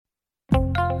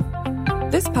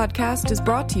This podcast is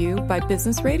brought to you by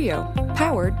Business Radio,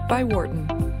 powered by Wharton.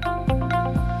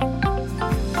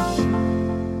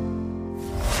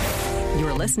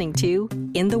 You're listening to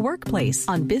In the Workplace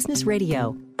on Business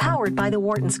Radio, powered by the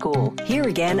Wharton School. Here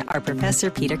again are Professor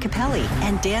Peter Capelli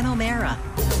and Dan O'Mara.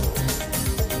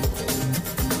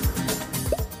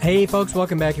 Hey, folks,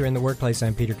 welcome back. You're in the Workplace.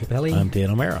 I'm Peter Capelli. I'm Dan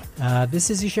O'Mara.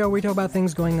 This is a show where we talk about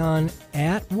things going on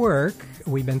at work.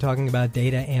 We've been talking about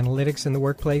data analytics in the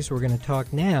workplace. We're going to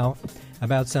talk now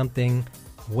about something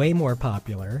way more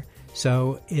popular.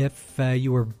 So if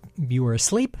you were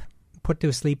asleep, put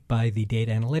to sleep by the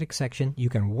data analytics section, you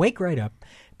can wake right up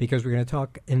because we're going to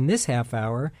talk in this half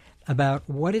hour about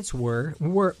what it's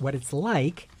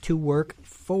like to work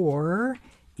for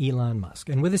Elon Musk.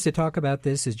 And with us to talk about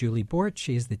this is Julie Bort.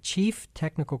 She is the Chief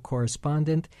Technical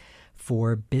Correspondent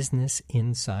for Business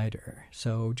Insider.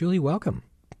 So, Julie, welcome.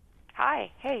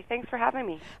 Hi. Hey, thanks for having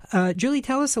me. Julie,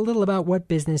 tell us a little about what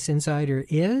Business Insider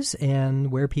is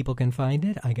and where people can find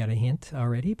it. I got a hint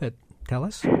already, but tell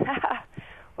us.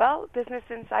 Well, Business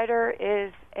Insider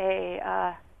is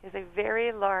a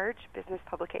very large business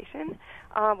publication.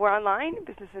 We're online,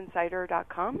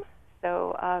 businessinsider.com.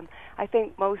 So I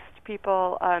think most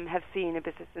people have seen a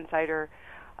Business Insider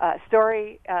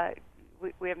story.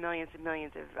 We have millions and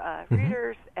millions of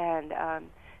readers, and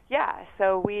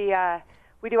so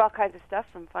we do all kinds of stuff,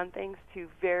 from fun things to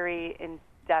very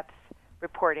in-depth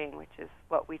reporting, which is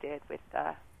what we did with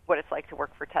what it's like to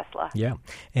work for Tesla. Yeah,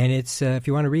 and it's if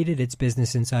you want to read it, it's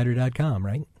businessinsider.com,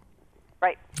 right?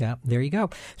 Right. Yeah, there you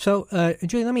go. So,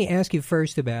 Julie, let me ask you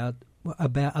first about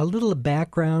a little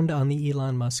background on the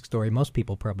Elon Musk story. Most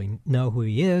people probably know who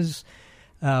he is.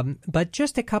 But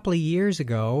just a couple of years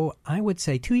ago,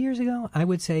 2 years ago, I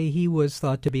would say he was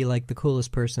thought to be like the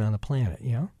coolest person on the planet,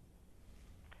 you know?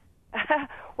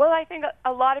 Well, I think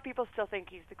a lot of people still think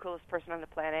he's the coolest person on the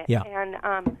planet. Yeah.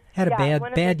 And had a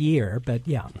bad year, but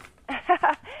yeah.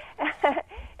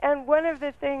 And one of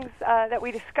the things that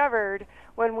we discovered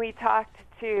when we talked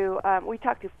to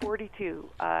 42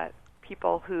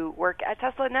 people who work at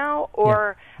Tesla now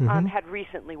or had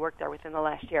recently worked there within the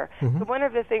last year. So one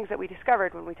of the things that we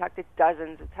discovered when we talked to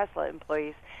dozens of Tesla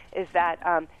employees is that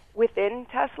within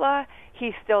Tesla,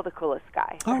 he's still the coolest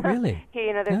guy. Oh, really?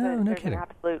 There's an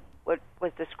absolute, what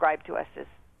was described to us as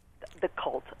the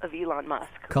cult of Elon Musk.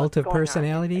 Cult of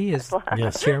personality, as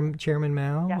yes. Chairman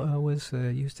Mao was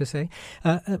used to say.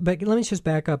 But let me just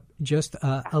back up just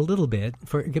a little bit,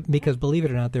 because believe it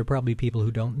or not, there are probably people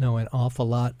who don't know an awful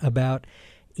lot about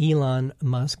Elon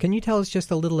Musk. Can you tell us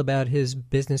just a little about his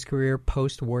business career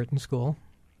post-Wharton School?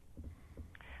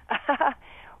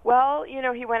 Well,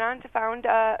 he went on to found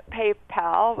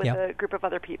PayPal with a group of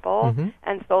other people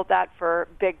and sold that for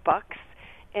big bucks.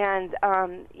 And,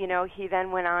 he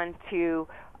then went on to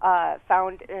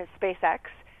found SpaceX,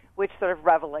 which sort of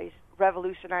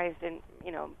revolutionized and,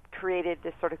 created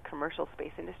this sort of commercial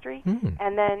space industry.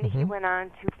 And then he went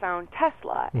on to found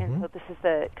Tesla. And so this is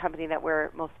the company that we're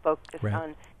most focused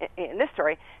on in this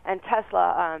story. And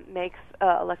Tesla makes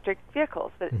electric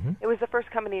vehicles. But it was the first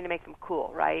company to make them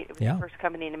cool, right? It was the first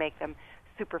company to make them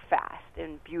super fast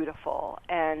and beautiful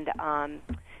and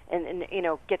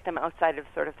get them outside of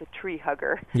sort of the tree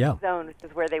hugger zone, which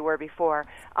is where they were before.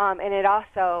 And it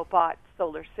also bought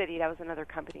Solar City. That was another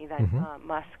company that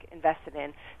Musk invested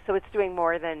in. So it's doing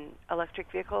more than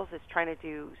electric vehicles. It's trying to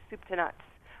do soup to nuts,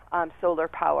 solar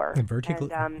power.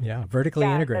 Vertically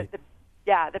integrate.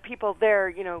 The people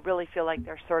there, really feel like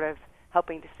they're sort of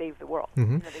helping to save the world.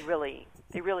 They really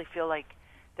feel like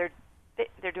they're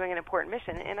doing an important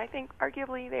mission, and I think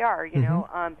arguably they are.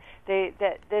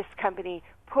 This company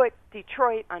put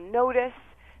Detroit on notice,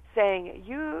 saying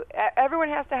everyone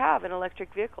has to have an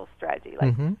electric vehicle strategy.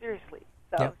 Like seriously.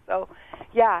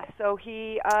 So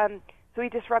he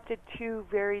disrupted two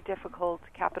very difficult,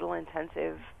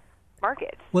 capital-intensive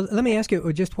markets. Well, let me ask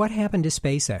you, just what happened to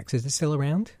SpaceX? Is it still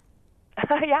around?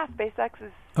 Yeah, SpaceX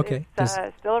is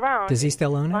still around. Does he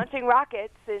still own it? Launching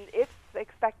rockets, and it's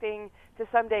expecting to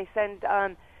someday send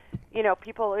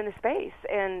people into space.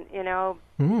 And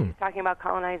he's talking about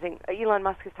colonizing. Elon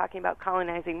Musk is talking about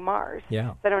colonizing Mars.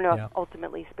 Yeah. So I don't know if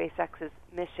ultimately SpaceX's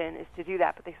mission is to do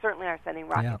that, but they certainly are sending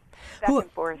rockets back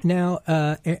and forth. Now,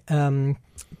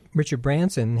 Richard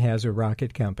Branson has a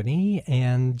rocket company,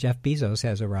 and Jeff Bezos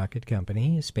has a rocket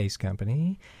company, a space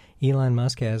company. Elon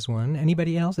Musk has one.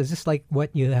 Anybody else? Is this like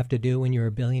what you have to do when you're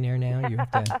a billionaire now? You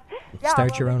have to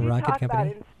start your own rocket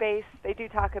company? In space, they do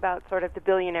talk about sort of the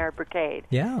billionaire brigade.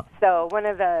 Yeah. So one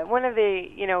of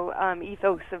the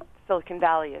ethos of Silicon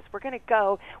Valley is. We're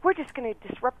just going to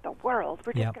disrupt the world.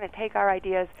 We're just going to take our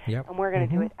ideas and we're going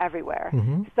to do it everywhere.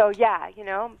 So, yeah,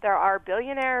 there are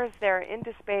billionaires. They're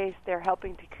into space. They're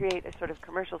helping to create a sort of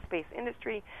commercial space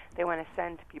industry. They want to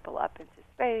send people up into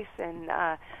space and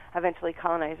eventually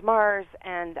colonize Mars.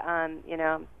 And,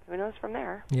 who knows from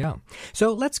there? Yeah.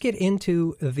 So let's get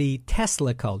into the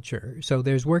Tesla culture. So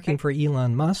there's working for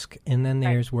Elon Musk, and then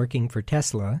there's working for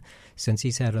Tesla, since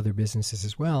he's had other businesses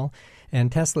as well. And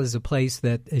Tesla is a place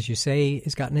that, as you say,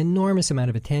 has got an enormous amount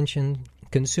of attention.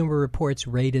 Consumer Reports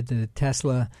rated the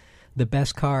Tesla the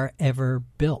best car ever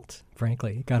built,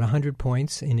 frankly. It got 100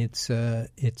 points in its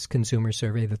consumer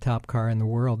survey, the top car in the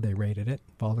world, they rated it,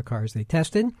 of all the cars they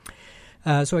tested.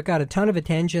 So it got a ton of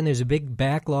attention. There's a big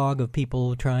backlog of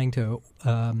people trying to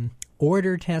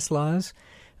order Teslas,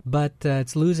 but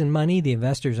it's losing money. The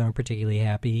investors aren't particularly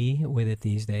happy with it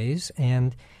these days,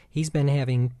 and he's been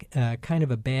having kind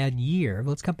of a bad year.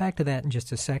 Let's come back to that in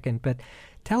just a second, but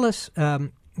tell us,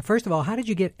 first of all, how did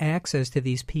you get access to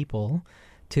these people?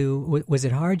 Was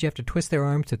it hard? Did you have to twist their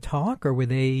arm to talk, or were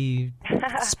they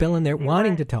spilling their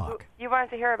wanting to talk? You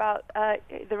wanted to hear about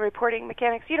the reporting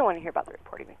mechanics? You don't want to hear about the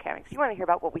reporting mechanics. You want to hear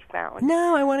about what we found.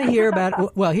 No, I want to hear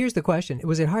about... Well, here's the question.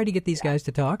 Was it hard to get these guys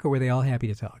to talk, or were they all happy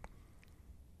to talk?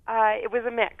 It was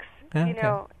a mix. Okay.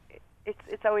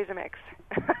 It's always a mix.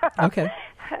 Okay.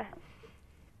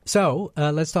 So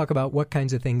let's talk about what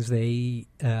kinds of things they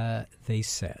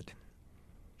said.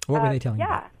 What were they telling you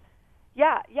about?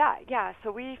 Yeah.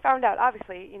 So we found out,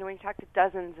 obviously, when you talk to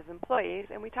dozens of employees,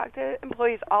 and we talk to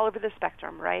employees all over the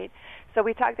spectrum, right? So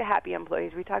we talk to happy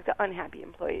employees, we talk to unhappy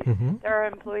employees. There are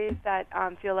employees that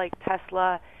feel like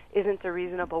Tesla isn't a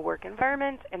reasonable work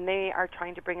environment, and they are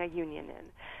trying to bring a union in.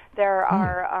 There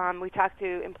are, we talk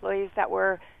to employees that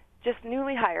were just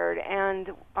newly hired,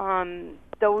 and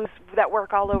those that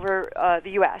work all over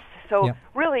the U.S. So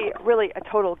really a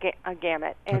total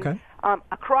gamut. And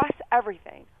across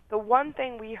everything, the one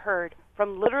thing we heard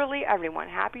from literally everyone,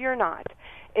 happy or not,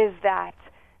 is that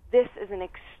this is an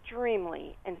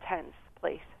extremely intense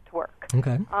place to work.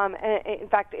 Okay. And in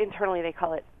fact, internally they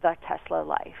call it the Tesla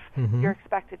life. You're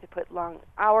expected to put long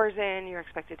hours in. You're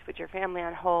expected to put your family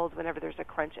on hold whenever there's a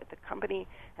crunch at the company,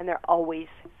 and there always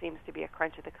seems to be a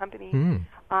crunch at the company.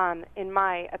 In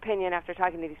my opinion, after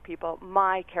talking to these people,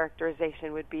 my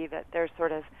characterization would be that there's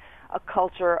sort of a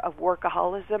culture of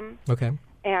workaholism. Okay.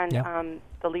 And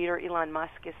the leader, Elon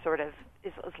Musk, is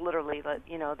literally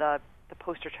the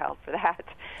poster child for that.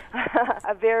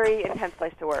 A very intense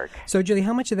place to work. So, Julie,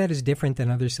 how much of that is different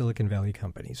than other Silicon Valley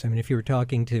companies? I mean, if you were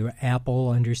talking to Apple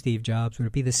under Steve Jobs, would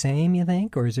it be the same, you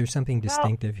think, or is there something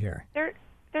distinctive here?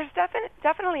 There's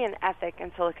definitely an ethic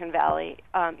in Silicon Valley.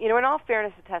 In all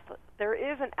fairness to Tesla, there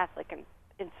is an ethic in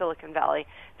Silicon Valley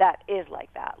that is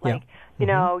like that. Like,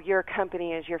 your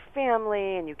company is your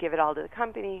family, and you give it all to the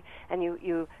company, and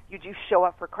you do show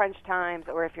up for crunch times,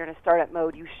 or if you're in a startup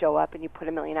mode, you show up and you put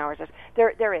 1 million hours.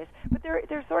 There is. But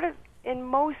there's sort of, in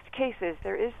most cases,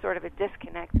 there is sort of a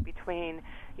disconnect between,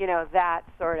 that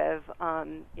sort of,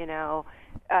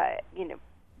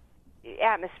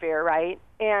 atmosphere, right,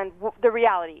 and the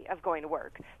reality of going to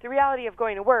work. The reality of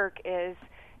going to work is,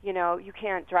 you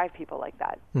can't drive people like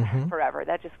that forever.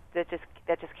 That just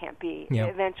can't be.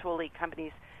 Yep. Eventually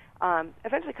companies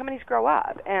grow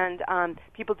up, and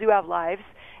people do have lives.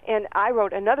 And I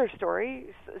wrote another story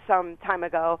some time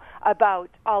ago about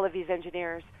all of these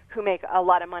engineers who make a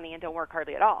lot of money and don't work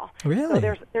hardly at all. Really?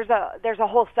 So there's a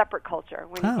whole separate culture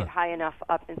when you get high enough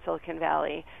up in Silicon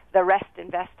Valley. The rest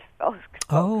invest folks.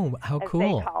 Oh, how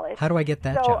cool! They call it. How do I get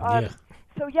that job?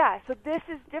 So this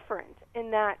is different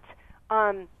in that.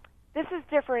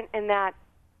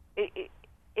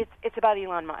 It's about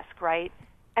Elon Musk, right?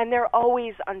 And they're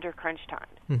always under crunch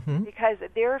times because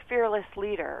their fearless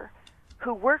leader,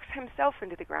 who works himself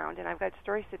into the ground, and I've got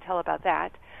stories to tell about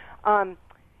that.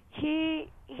 He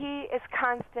is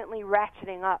constantly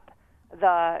ratcheting up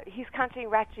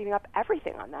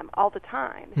everything on them all the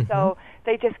time. So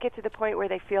they just get to the point where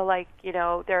they feel like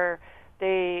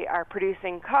they are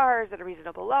producing cars at a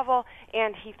reasonable level,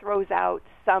 and he throws out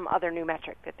some other new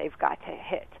metric that they've got to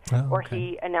hit. Or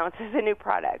he announces a new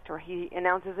product, or he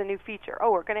announces a new feature.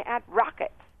 Oh, we're going to add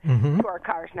rockets to our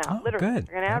cars now. Oh, literally, good.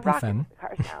 we're going to add rockets to the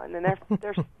cars now, and then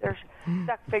they're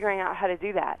stuck figuring out how to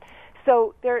do that.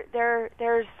 So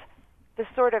there's the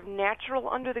sort of natural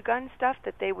under-the-gun stuff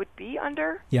that they would be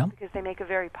under, because they make a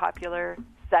very popular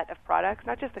set of products,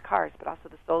 not just the cars, but also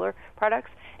the solar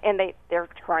products, and they're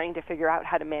trying to figure out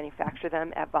how to manufacture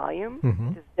them at volume,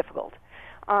 which is difficult.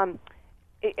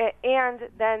 and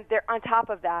then they're on top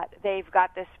of that, they've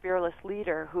got this fearless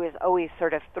leader who is always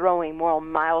sort of throwing moral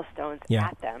milestones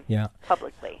at them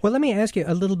publicly. Well, let me ask you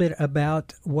a little bit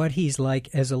about what he's like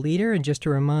as a leader. And just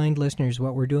to remind listeners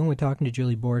what we're doing, we're talking to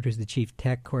Julie Bort, who's the chief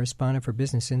tech correspondent for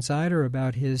Business Insider,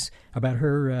 about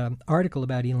her article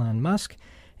about Elon Musk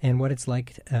and what it's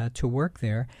like to work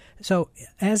there. So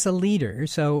as a leader,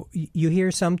 you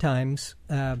hear sometimes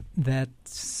that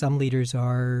some leaders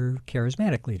are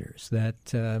charismatic leaders, that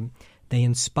they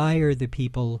inspire the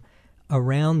people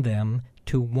around them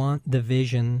to want the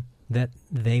vision that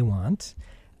they want.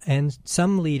 And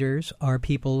some leaders are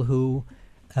people who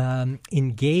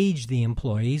engage the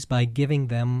employees by giving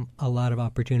them a lot of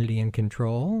opportunity and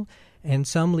control. And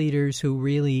some leaders who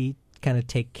really kind of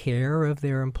take care of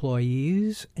their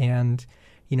employees and,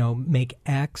 make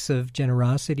acts of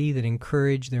generosity that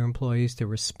encourage their employees to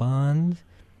respond.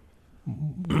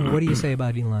 What do you say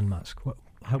about Elon Musk? What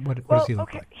does he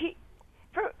look like?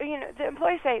 The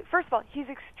employees say, first of all, he's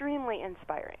extremely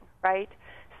inspiring, right?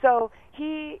 So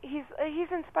he's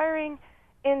inspiring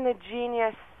in the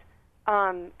genius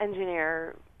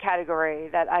engineer category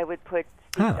that I would put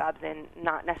Steve Jobs in,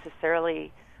 not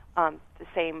necessarily the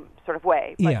same sort of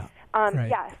way. But, right.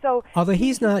 Yeah. So, although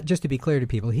he's not, just to be clear to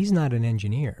people, he's not an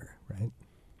engineer, right?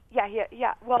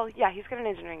 Yeah. Well, he's got an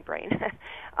engineering brain.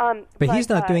 but he's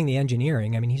not doing the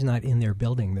engineering. I mean, he's not in there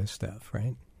building this stuff,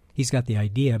 right? He's got the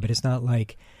idea, but it's not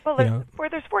like,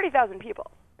 there's 40,000 people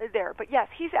there. But yes,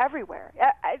 he's everywhere.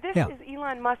 This is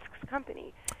Elon Musk's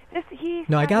company.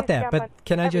 I got that. But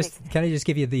can I just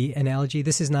give you the analogy?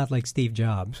 This is not like Steve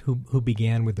Jobs, who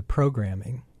began with the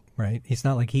programming. Right? It's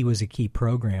not like he was a key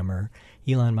programmer.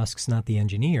 Elon Musk's not the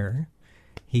engineer.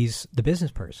 He's the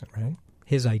business person, right?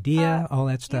 His idea, all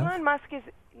that stuff. Elon Musk is...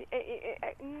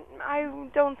 I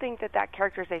don't think that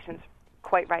characterization's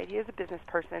quite right. He is a business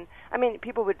person. I mean,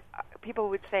 people would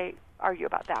argue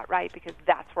about that, right? Because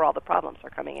that's where all the problems are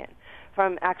coming in,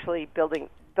 from actually doing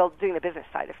the business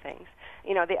side of things.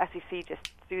 The SEC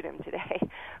just sued him today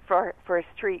for his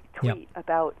tweet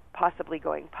about possibly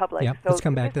going public. Yep. So let's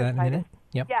come back to that in a minute.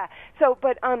 Yep. Yeah. So,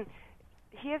 but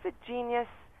he is a genius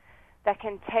that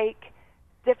can take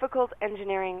difficult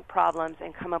engineering problems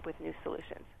and come up with new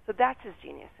solutions. So that's his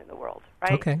genius in the world,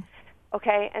 right?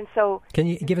 Okay. And so, can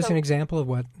you give us an example of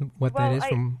what that is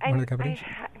from one of the companies?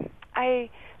 I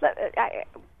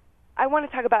want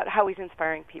to talk about how he's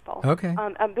inspiring people. Okay.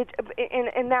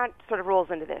 And that sort of rolls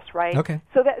into this, right? Okay.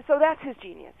 So that's his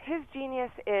genius. His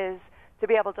genius is to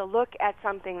be able to look at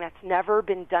something that's never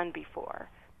been done before,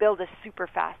 build a super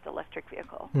fast electric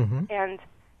vehicle, and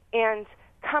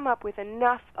come up with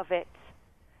enough of it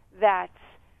that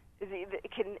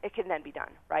it can then be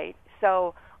done, right?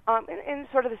 So, in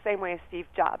sort of the same way as Steve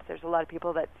Jobs, there's a lot of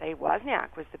people that say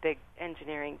Wozniak was the big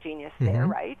engineering genius there,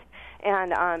 right?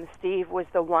 And Steve was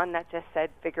the one that just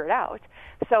said, figure it out.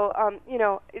 So,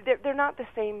 they're not the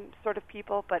same sort of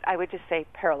people, but I would just say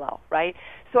parallel, right?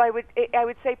 So I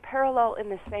would say parallel in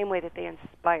the same way that they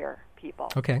inspire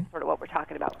people. Okay. Sort of what we're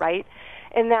talking about, right?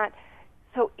 And that,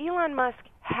 so Elon Musk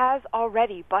has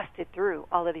already busted through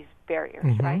all of these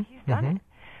barriers, right? He's done it.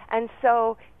 And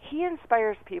so he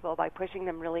inspires people by pushing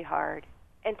them really hard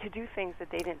and to do things that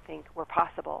they didn't think were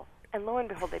possible. And lo and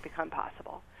behold, they become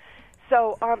possible.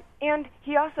 So, and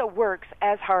he also works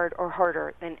as hard or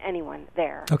harder than anyone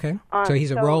there. Okay. So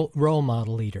he's a role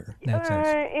model leader in that sense.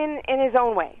 In his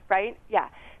own way, right? Yeah.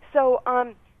 So,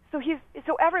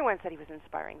 so everyone said he was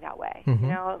inspiring that way.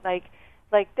 Like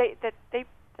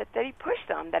that he pushed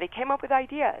them, that he came up with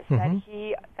ideas, that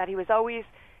he was always.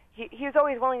 He was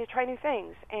always willing to try new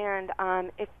things, and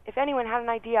if anyone had an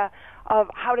idea of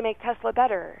how to make Tesla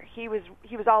better, he was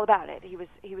all about it. He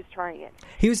was trying it.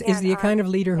 Is he a kind of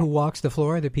leader who walks the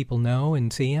floor that people know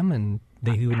and see him, and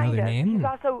who would know their name? He's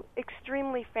also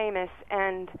extremely famous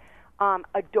and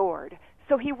adored.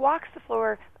 So he walks the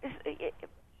floor.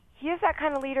 He is that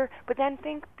kind of leader. But then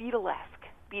think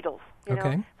Beatles. You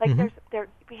know, like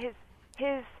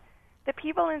there's the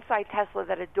people inside Tesla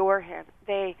that adore him,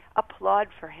 they applaud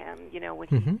for him,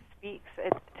 when he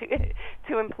speaks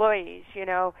to employees, and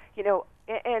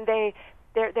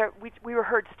we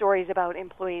heard stories about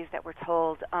employees that were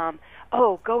told,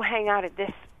 go hang out at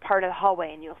this part of the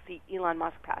hallway and you'll see Elon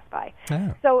Musk pass by.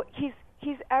 Oh. So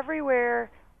he's everywhere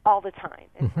all the time,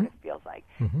 it sort of feels like.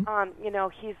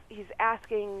 He's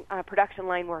asking production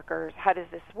line workers, how does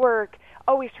this work?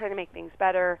 Always trying to make things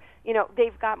better.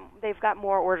 They've got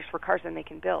more orders for cars than they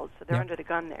can build, so they're under the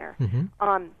gun there.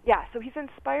 So he's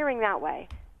inspiring that way.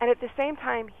 And at the same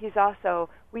time, he's also,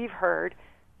 we've heard,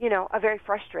 a very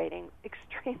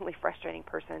extremely frustrating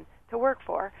person to work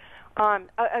for.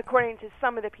 according to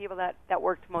some of the people that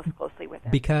worked most closely with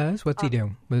him. Because? What's he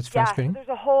do? That's frustrating? Yeah, there's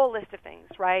a whole list of things,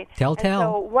 right? Tell.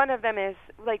 So one of them is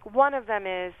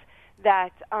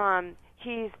that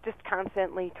he's just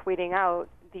constantly tweeting out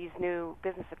these new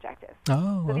business objectives.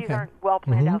 Oh, so these aren't well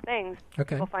planned out things.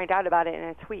 Okay. People find out about it in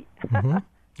a tweet.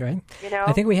 Right. You know?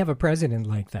 I think we have a president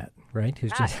like that, right?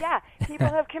 Who's just yeah. People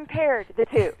have compared the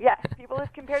two. Yes. People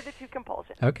have compared the two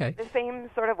compulsions. Okay. The same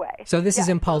sort of way. So this is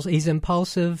impulsive. He's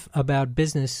impulsive about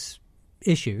business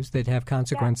issues that have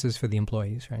consequences for the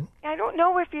employees, right? I don't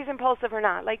know if he's impulsive or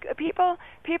not. Like people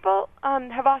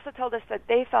have also told us that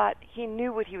they thought he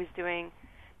knew what he was doing.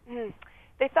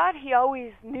 They thought he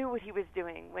always knew what he was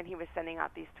doing when he was sending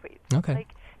out these tweets. Okay.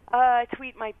 Like a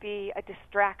tweet might be a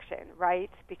distraction,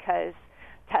 right? Because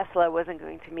Tesla wasn't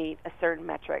going to meet a certain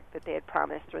metric that they had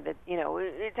promised, or that,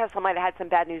 Tesla might have had some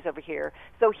bad news over here,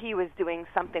 so he was doing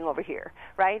something over here,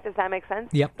 right? Does that make sense?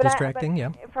 Yep, distracting,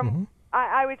 yeah.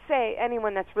 I would say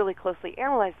anyone that's really closely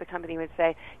analyzed the company would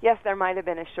say, yes, there might have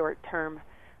been a short-term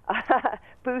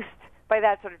boost by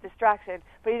that sort of distraction,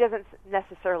 but he doesn't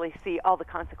necessarily see all the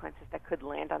consequences that could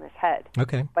land on his head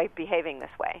by behaving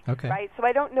this way, right? So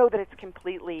I don't know that it's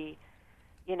completely,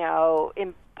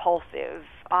 impulsive,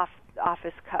 off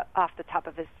the top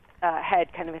of his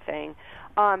head kind of a thing.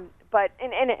 But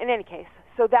in any case,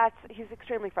 so he's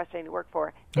extremely frustrating to work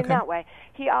for in that way.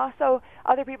 He also,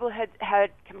 other people had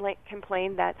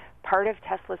complained that part of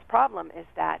Tesla's problem is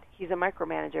that he's a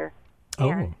micromanager.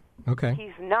 And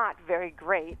he's not very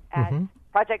great at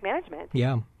project management.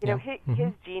 Yeah.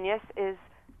 His genius is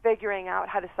figuring out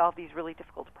how to solve these really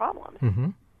difficult problems.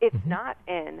 It's not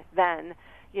in then,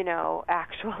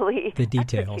 actually the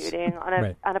details. Executing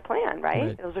on a plan,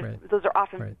 right? Those are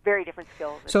often very different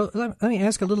skills. So let me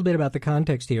ask a little bit about the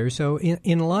context here. So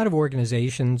in a lot of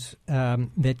organizations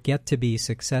that get to be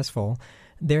successful,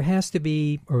 there has to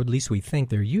be, or at least we think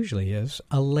there usually is,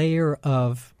 a layer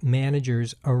of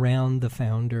managers around the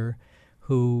founder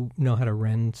who know how to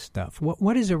run stuff.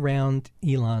 What is around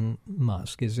Elon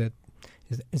Musk? Is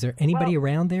there anybody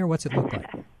around there? What's it look like?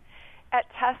 At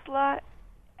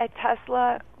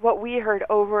Tesla, what we heard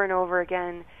over and over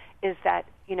again is that,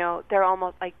 they're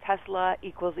almost like Tesla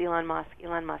equals Elon Musk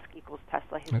equals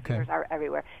Tesla. His fingers are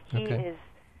everywhere. He is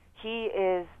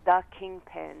the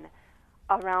kingpin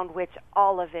around which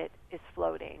all of it is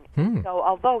floating. So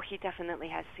although he definitely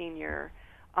has senior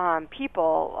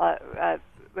people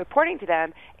reporting to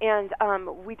them, and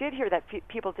we did hear that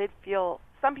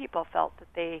some people felt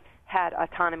that they had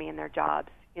autonomy in their jobs,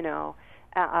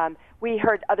 we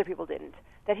heard other people didn't,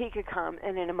 that he could come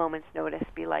and in a moment's notice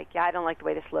be like, I don't like the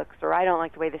way this looks, or I don't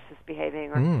like the way this is behaving,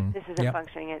 or this isn't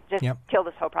functioning. Just kill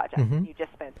this whole project. You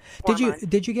just spent 4 months.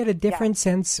 Did you get a different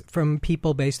sense from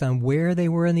people based on where they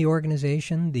were in the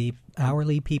organization, the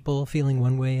hourly people feeling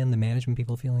one way and the management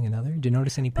people feeling another? Did you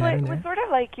notice any pattern there? It was sort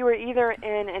of like you were either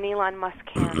in an Elon Musk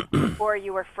camp or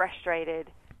you were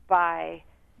frustrated by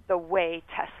the way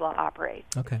Tesla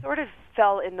operates. It sort of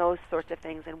fell in those sorts of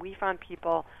things, and we found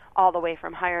people all the way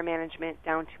from higher management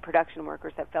down to production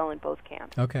workers that fell in both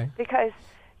camps. Because,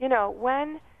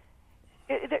 when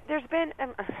there's been,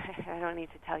 I don't need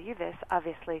to tell you this,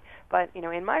 obviously, but,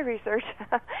 in my research,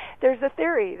 there's a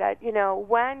theory that,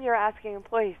 when you're asking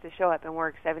employees to show up and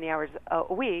work 70 hours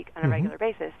a week on a regular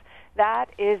basis, that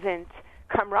isn't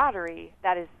camaraderie,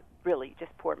 that is really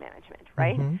just poor management,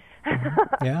 right?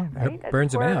 Yeah, it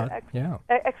burns them out.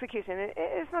 Execution.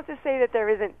 It's not to say that there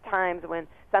isn't times when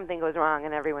something goes wrong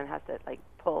and everyone has to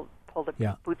pull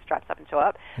the bootstraps up and show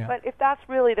up. But if that's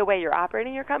really the way you're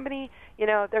operating your company,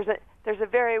 there's a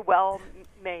very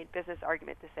well-made business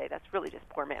argument to say that's really just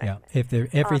poor management. If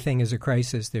everything is a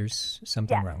crisis, there's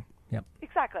something wrong.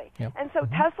 Exactly. And so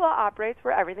Tesla operates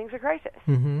where everything's a crisis,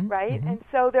 right? And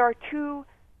so there are two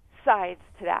sides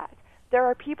to that. There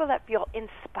are people that feel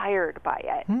inspired by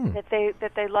it,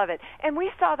 that they love it. And we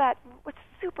saw that, what's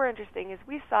super interesting is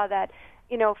we saw that,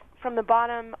 from the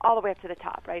bottom all the way up to the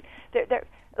top, right?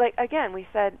 Again, we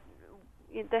said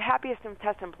the happiest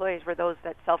Tesla employees were those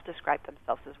that self-described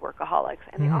themselves as workaholics,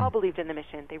 and they all believed in the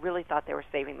mission. They really thought they were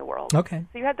saving the world. So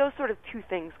you had those sort of two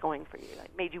things going for you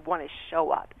that made you want to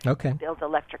show up, build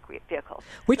electric vehicles.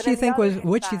 Which do you think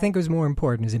was more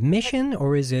important? Is it mission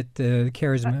or is it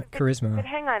charisma? But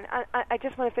hang on, I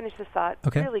just want to finish this thought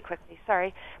really quickly.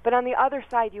 Sorry, but on the other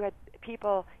side, you had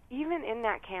people even in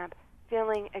that camp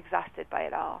feeling exhausted by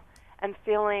it all, and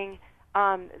feeling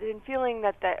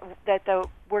that the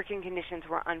working conditions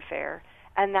were unfair,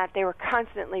 and that they were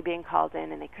constantly being called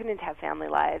in, and they couldn't have family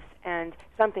lives, and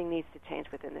something needs to change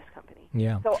within this company.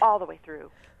 So all the way through.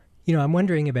 You know, I'm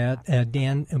wondering about,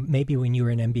 Dan, maybe when you were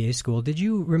in MBA school, did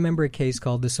you remember a case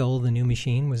called The Soul of the New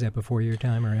Machine? Was that before your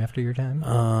time or after your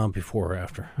time? Before or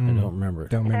after. I don't remember.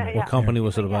 Don't remember. What company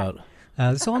was it about?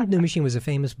 The Soul of the New Machine was a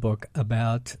famous book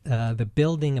about the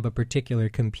building of a particular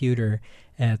computer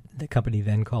at the company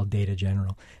then called Data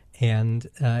General. And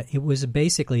it was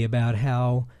basically about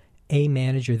how a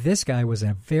manager, this guy was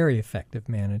a very effective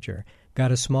manager,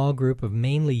 got a small group of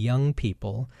mainly young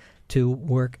people to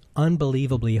work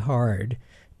unbelievably hard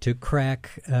to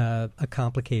crack a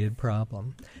complicated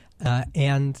problem.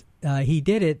 And he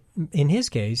did it, in his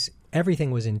case,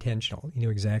 everything was intentional. He knew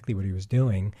exactly what he was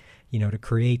doing, to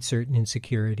create certain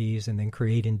insecurities and then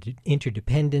create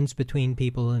interdependence between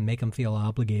people and make them feel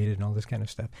obligated and all this kind of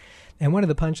stuff. And one of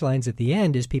the punchlines at the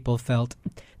end is people felt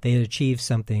they had achieved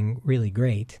something really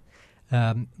great,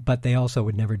 but they also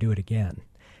would never do it again.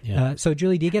 Yeah. So,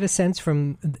 Julie, do you get a sense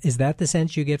is that the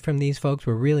sense you get from these folks?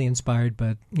 We're really inspired,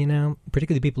 but,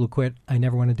 particularly people who quit, I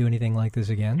never want to do anything like this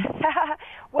again?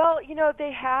 Well,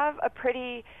 they have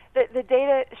the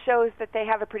data shows that they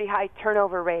have a pretty high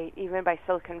turnover rate, even by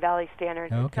Silicon Valley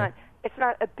standards. Okay. It's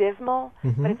not abysmal,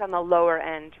 but it's on the lower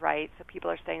end, right? So people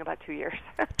are staying about 2 years.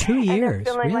 2 years, and they're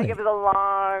feeling really? like it was a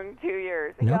long 2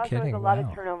 years. No also kidding, has a lot wow.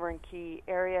 of turnover in key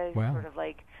areas, Wow. sort of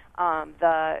like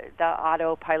the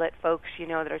autopilot folks,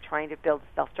 that are trying to build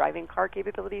self-driving car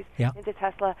capabilities Yeah. into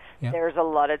Tesla. Yeah. There's a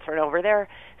lot of turnover there.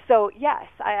 So yes,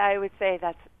 I would say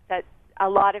that a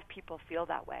lot of people feel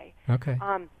that way. Okay.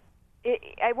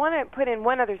 I want to put in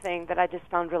one other thing that I just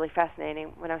found really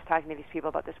fascinating when I was talking to these people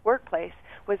about this workplace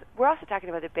was we're also talking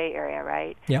about the Bay Area,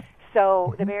 right? Yep.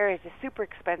 So the Bay Area is just super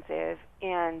expensive,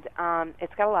 and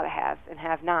it's got a lot of haves and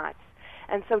have-nots.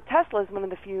 And so Tesla is one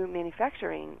of the few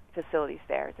manufacturing facilities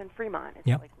there. It's in Fremont. It's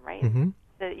Yep. like right in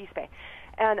the East Bay.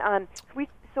 And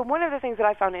so one of the things that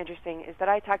I found interesting is that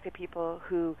I talked to people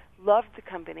who loved the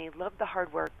company, loved the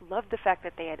hard work, loved the fact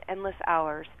that they had endless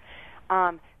hours,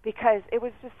 because it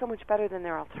was just so much better than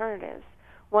their alternatives.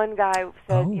 One guy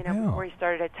said, wow. before he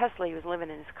started at Tesla, he was living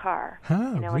in his car. Huh,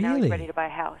 and now really? he's ready to buy a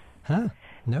house. Huh,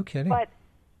 no kidding. But,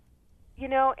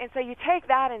 and so you take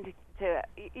that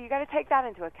you got to take that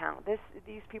into account.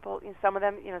 These people, some of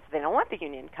them, so they don't want the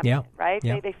union coming in, right?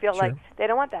 Yeah, They feel sure. like they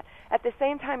don't want that. At the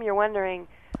same time, you're wondering,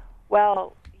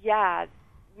 well, yeah,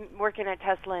 working at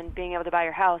Tesla and being able to buy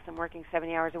your house and working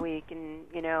 70 hours a week and,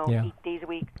 8 days a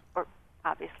week, or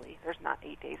obviously there's not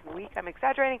 8 days in a week, I'm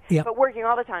exaggerating, but working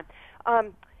all the time,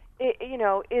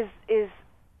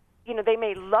 they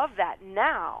may love that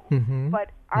now, but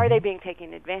are they being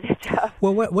taken advantage of?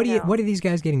 Well, what are these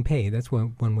guys getting paid? That's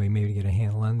one way maybe to get a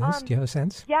handle on this. Do you have a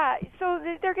sense? Yeah, so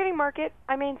they're getting market.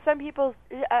 I mean, some people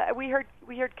we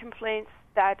heard complaints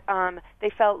that they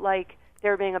felt like they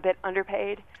were being a bit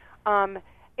underpaid, and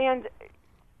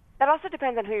that also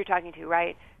depends on who you're talking to,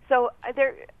 right? So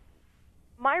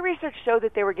my research showed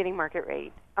that they were getting market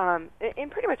rate in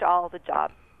pretty much all the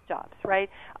jobs, right?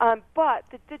 But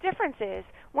the difference is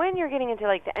when you're getting into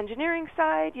like the engineering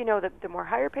side, the more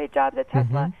higher paid jobs at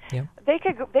Tesla, they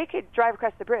could drive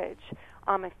across the bridge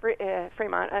at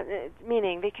Fremont,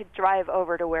 meaning they could drive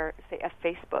over to where, say, a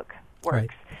Facebook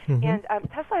works. Right. And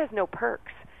Tesla has no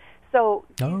perks. So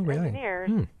these really?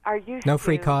 engineers are used no to...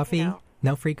 free coffee?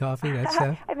 No free coffee, that's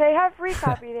And they have free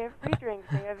coffee, they have free drinks,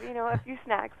 they have, a few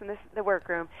snacks in the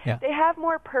workroom. Yeah. They have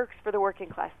more perks for the working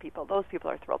class people. Those people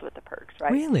are thrilled with the perks,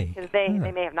 right? Really? Because they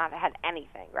may have not had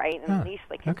anything, right? And at least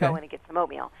they can go in and get some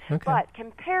oatmeal. Okay. But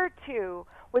compared to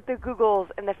with the Googles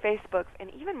and the Facebooks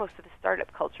and even most of the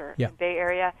startup culture in the Bay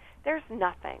Area, there's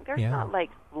nothing. There's not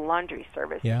like laundry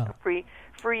service,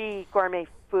 free gourmet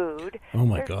food. Oh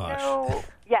my there's gosh.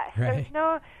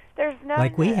 There's none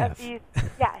like we have. of these.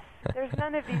 Yes, there's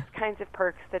none of these kinds of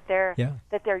perks that they're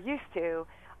used to.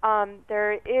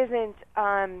 There isn't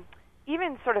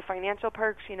even sort of financial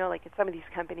perks. Like at some of these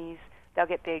companies, they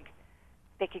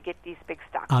could get these big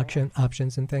stock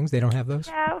options and things. They don't have those.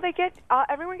 Yeah, well, they get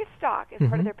everyone gets stock as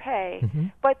part of their pay,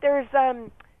 but there's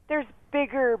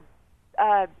bigger.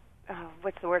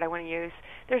 What's the word I want to use?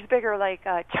 There's bigger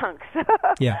chunks.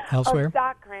 Elsewhere. Of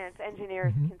stock grants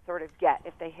engineers can sort of get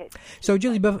if they hit. So,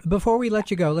 Julie, before we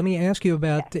let you go, let me ask you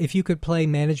about if you could play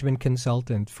management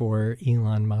consultant for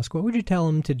Elon Musk. What would you tell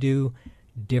him to do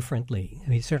differently? I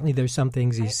mean, certainly there's some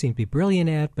things he seems to be brilliant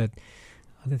at, but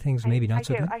other things maybe not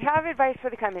so good. I have advice for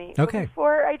the company. Okay. But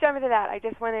before I jump into that, I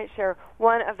just want to share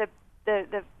one of the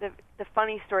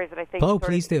funny stories that I think. Oh,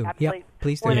 please do. Yeah,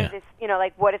 please do. One of this,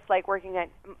 like what it's like working at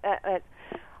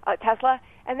Tesla,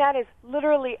 and that is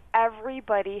literally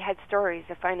everybody had stories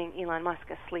of finding Elon Musk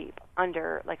asleep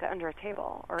under a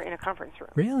table or in a conference room.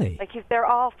 Really? They're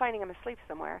all finding him asleep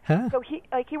somewhere. Huh. So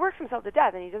he works himself to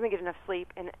death, and he doesn't get enough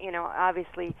sleep. And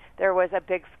obviously there was a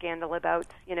big scandal about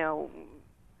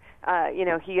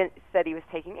he said he was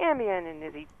taking Ambien, and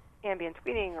is he Ambien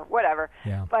tweeting or whatever.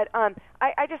 Yeah. But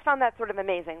I just found that sort of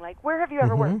amazing. Where have you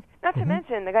ever worked? Not to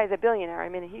mention, the guy's a billionaire. I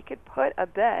mean, he could put a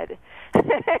bed.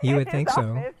 You would think so.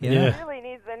 Office. Yeah. He really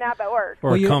needs a nap at work.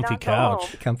 Or a comfy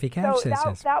couch. Comfy couch. So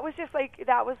that was just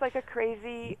that was like a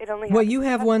crazy. It only. Well, you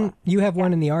have one. You have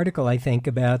one in the article, I think,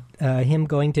 about him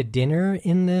going to dinner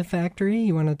in the factory.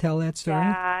 You want to tell that story?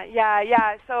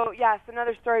 Yeah. So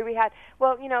another story we had.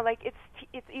 Well,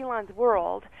 it's Elon's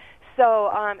world.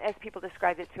 So, as people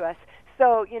described it to us,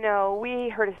 we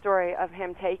heard a story of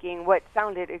him taking what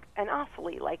sounded an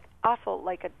awful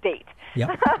like a date. Yep.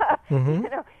 Mm-hmm.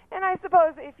 And I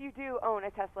suppose if you do own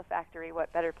a Tesla factory,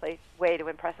 what better way to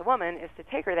impress a woman is to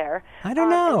take her there? I don't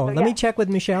know. Let me check with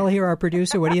Michelle here, our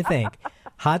producer. What do you think?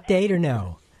 Hot date or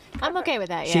no? I'm okay with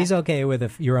that. Yeah. She's okay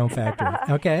with your own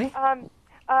factory. Okay.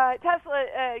 Tesla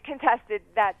contested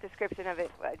that description of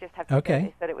it. I just have to say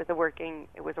they said it was a working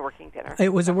dinner.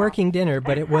 It was a working dinner,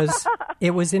 but it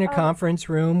was in a conference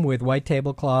room with white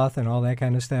tablecloth and all that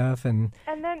kind of stuff. And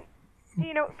then,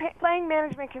 playing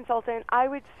management consultant, I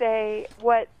would say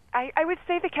I would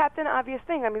say the Captain Obvious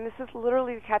thing. I mean, this is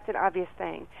literally the Captain Obvious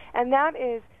thing, and that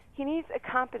is he needs a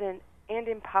competent and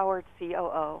empowered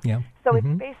COO. Yeah. So at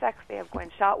SpaceX they have Gwen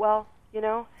Shotwell,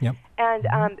 Yep.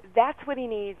 And that's what he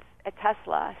needs at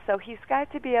Tesla. So he's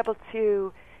got to be able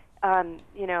to,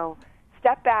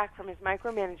 step back from his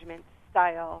micromanagement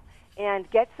style and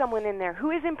get someone in there who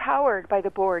is empowered by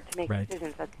the board to make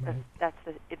decisions. That's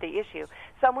the issue.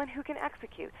 Someone who can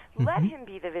execute. Let him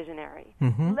be the visionary.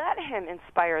 Let him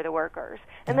inspire the workers,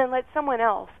 and then let someone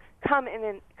else come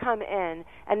in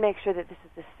and make sure that this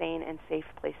is a sane and safe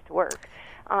place to work.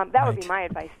 That would be my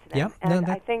advice to them. Yep.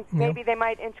 I think maybe they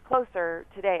might inch closer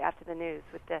today after the news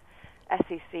with the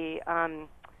SEC,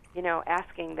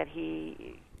 asking that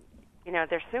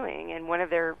they're suing, and one of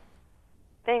their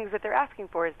things that they're asking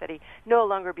for is that he no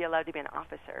longer be allowed to be an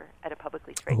officer at a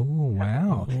publicly traded company.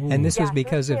 Wow. And this was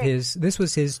because of this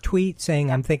was his tweet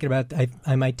saying, I'm thinking about,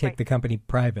 I might take the company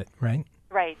private, right?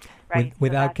 Right.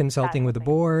 Without consulting with the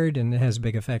board, and it has a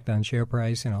big effect on share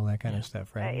price and all that kind of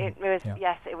stuff, right?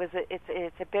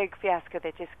 It's a big fiasco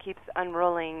that just keeps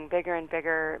unrolling bigger and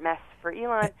bigger mess for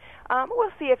Elon.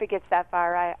 We'll see if it gets that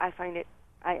far. I find it,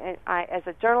 I as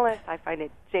a journalist, I find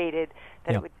it jaded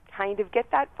that it would kind of get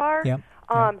that far.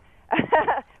 But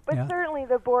certainly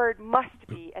the board must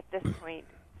be at this point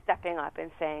stepping up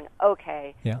and saying,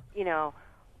 okay,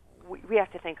 we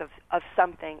have to think of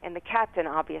something, and the Captain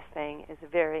Obvious thing is a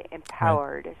very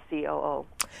empowered COO.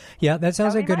 Yeah, that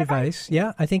sounds like good advice.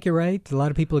 Yeah, I think you're right. A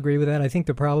lot of people agree with that. I think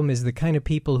the problem is the kind of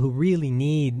people who really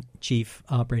need chief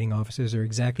operating officers are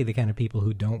exactly the kind of people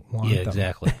who don't want them. Yeah,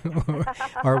 exactly.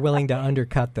 or are willing to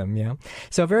undercut them,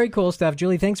 So very cool stuff.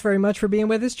 Julie, thanks very much for being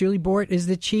with us. Julie Bort is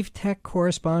the chief tech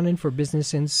correspondent for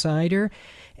Business Insider.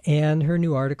 And her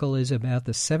new article is about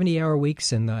the 70-hour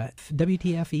weeks and the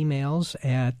WTF emails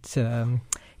at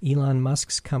Elon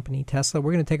Musk's company, Tesla.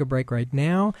 We're going to take a break right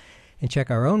now and check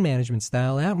our own management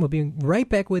style out. And we'll be right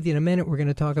back with you in a minute. We're going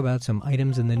to talk about some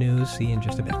items in the news. See you in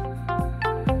just a bit.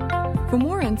 For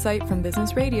more insight from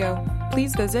Business Radio,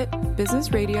 please visit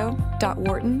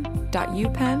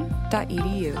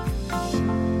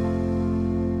businessradio.wharton.upenn.edu.